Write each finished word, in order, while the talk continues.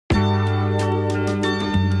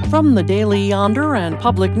From the Daily Yonder and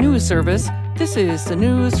Public News Service, this is the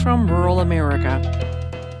news from rural America.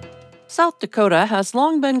 South Dakota has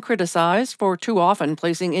long been criticized for too often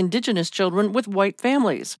placing Indigenous children with white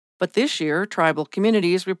families. But this year, tribal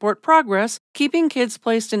communities report progress keeping kids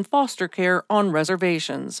placed in foster care on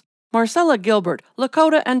reservations. Marcella Gilbert,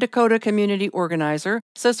 Lakota and Dakota community organizer,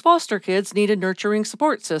 says foster kids need a nurturing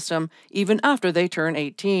support system even after they turn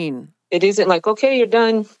 18. It isn't like, okay, you're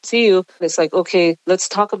done, see you. It's like, okay, let's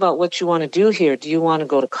talk about what you want to do here. Do you want to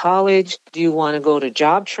go to college? Do you want to go to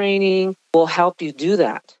job training? We'll help you do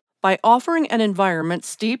that. By offering an environment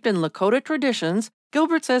steeped in Lakota traditions,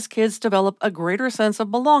 Gilbert says kids develop a greater sense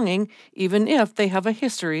of belonging even if they have a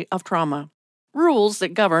history of trauma. Rules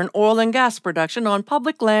that govern oil and gas production on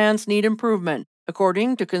public lands need improvement,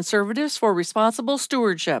 according to Conservatives for Responsible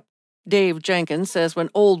Stewardship. Dave Jenkins says when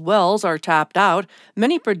old wells are tapped out,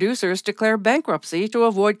 many producers declare bankruptcy to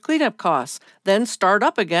avoid cleanup costs, then start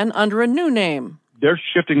up again under a new name. They're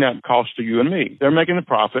shifting that cost to you and me. They're making the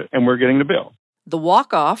profit, and we're getting the bill. The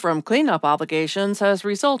walk-off from cleanup obligations has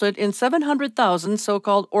resulted in 700,000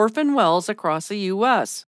 so-called orphan wells across the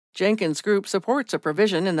U.S. Jenkins' group supports a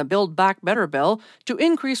provision in the Build Back Better bill to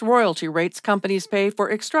increase royalty rates companies pay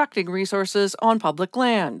for extracting resources on public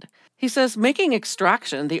land. He says making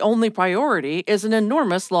extraction the only priority is an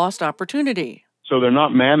enormous lost opportunity. So they're not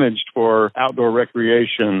managed for outdoor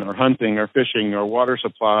recreation or hunting or fishing or water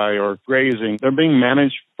supply or grazing. They're being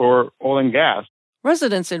managed for oil and gas.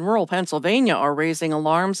 Residents in rural Pennsylvania are raising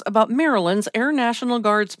alarms about Maryland's Air National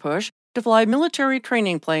Guard's push to fly military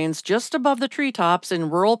training planes just above the treetops in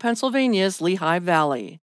rural Pennsylvania's Lehigh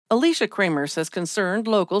Valley. Alicia Kramer says concerned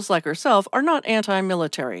locals like herself are not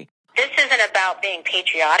anti-military. This isn't about being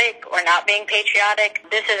patriotic or not being patriotic.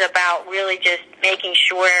 This is about really just making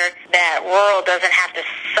sure that rural doesn't have to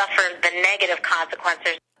suffer the negative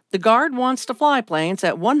consequences. The Guard wants to fly planes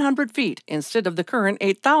at 100 feet instead of the current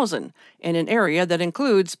 8,000 in an area that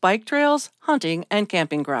includes bike trails, hunting, and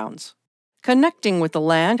camping grounds. Connecting with the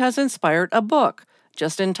land has inspired a book.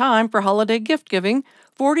 Just in time for holiday gift-giving,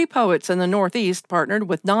 40 poets in the Northeast partnered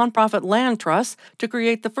with nonprofit land trusts to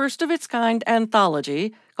create the first-of-its-kind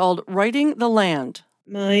anthology called Writing the Land.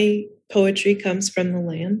 My poetry comes from the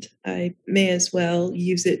land. I may as well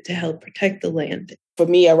use it to help protect the land. For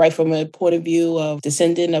me, I write from a point of view of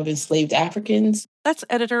descendant of enslaved Africans. That's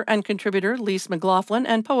editor and contributor Lise McLaughlin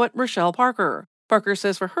and poet Rochelle Parker. Parker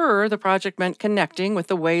says for her, the project meant connecting with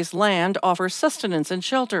the ways land offers sustenance and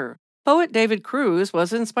shelter. Poet David Cruz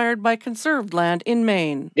was inspired by conserved land in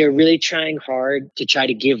Maine. They're really trying hard to try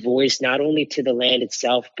to give voice not only to the land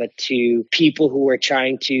itself, but to people who are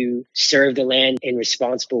trying to serve the land in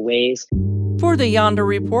responsible ways. For the Yonder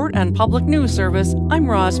Report and Public News Service, I'm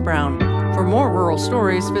Roz Brown. For more rural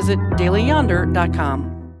stories, visit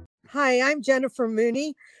dailyyonder.com. Hi, I'm Jennifer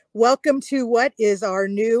Mooney. Welcome to what is our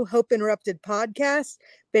new Hope Interrupted podcast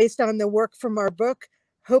based on the work from our book,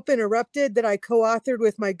 Hope Interrupted, that I co-authored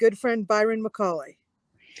with my good friend Byron McCauley.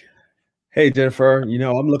 Hey, Jennifer,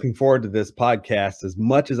 I'm looking forward to this podcast as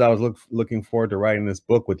much as I was looking forward to writing this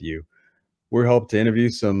book with you. We hope to interview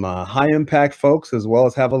some high-impact folks as well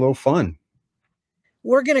as have a little fun.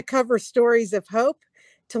 We're going to cover stories of hope.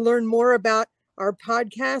 To learn more about our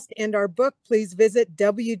podcast and our book, please visit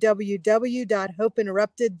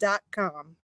www.hopeinterrupted.com.